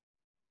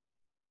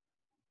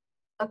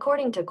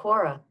 According to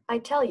Quora, I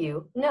tell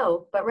you,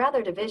 no, but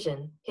rather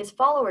division. His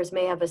followers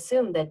may have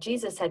assumed that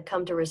Jesus had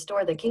come to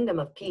restore the kingdom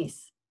of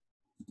peace.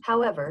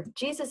 However,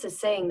 Jesus is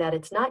saying that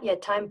it's not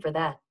yet time for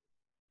that.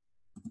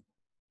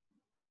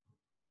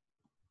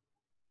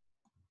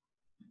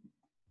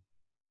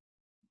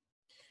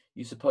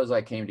 You suppose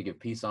I came to give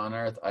peace on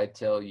earth? I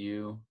tell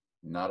you,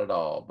 not at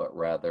all, but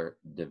rather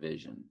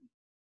division.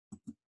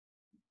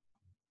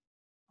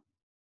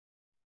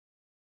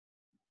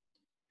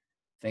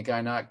 Think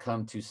I not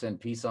come to send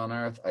peace on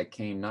earth? I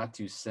came not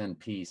to send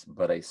peace,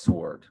 but a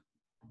sword.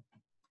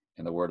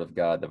 And the word of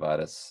God divide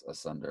us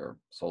asunder,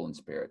 soul and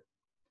spirit.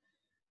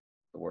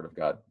 The word of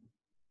God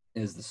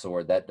is the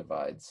sword that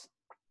divides.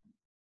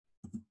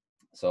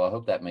 So I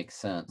hope that makes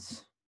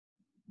sense.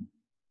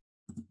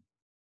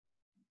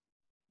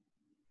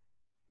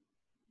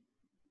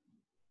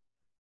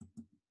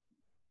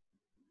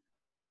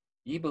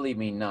 Ye believe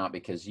me not,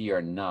 because ye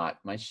are not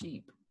my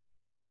sheep,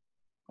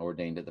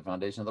 ordained at the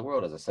foundation of the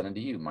world. As I said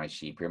unto you, my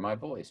sheep hear my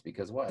voice.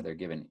 Because why? They're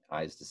given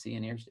eyes to see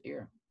and ears to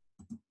hear.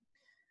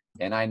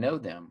 And I know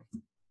them.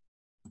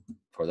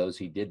 For those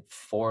he did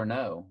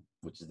foreknow,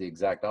 which is the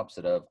exact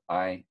opposite of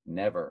I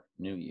never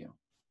knew you.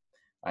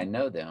 I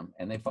know them,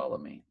 and they follow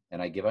me.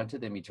 And I give unto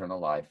them eternal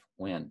life,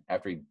 when?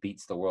 After he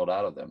beats the world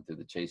out of them through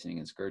the chastening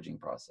and scourging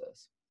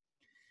process.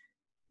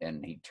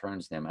 And he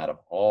turns them out of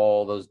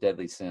all those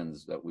deadly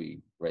sins that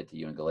we read to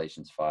you in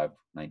Galatians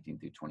 5:19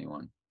 through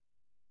 21.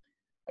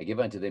 I give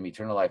unto them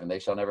eternal life, and they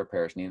shall never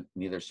perish,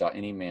 neither shall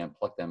any man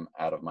pluck them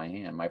out of my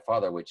hand. My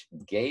Father, which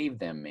gave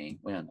them me,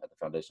 when? At the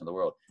foundation of the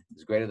world,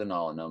 is greater than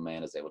all, and no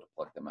man is able to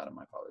pluck them out of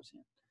my Father's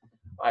hand.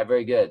 All right,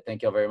 very good.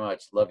 Thank y'all very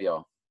much. Love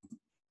y'all.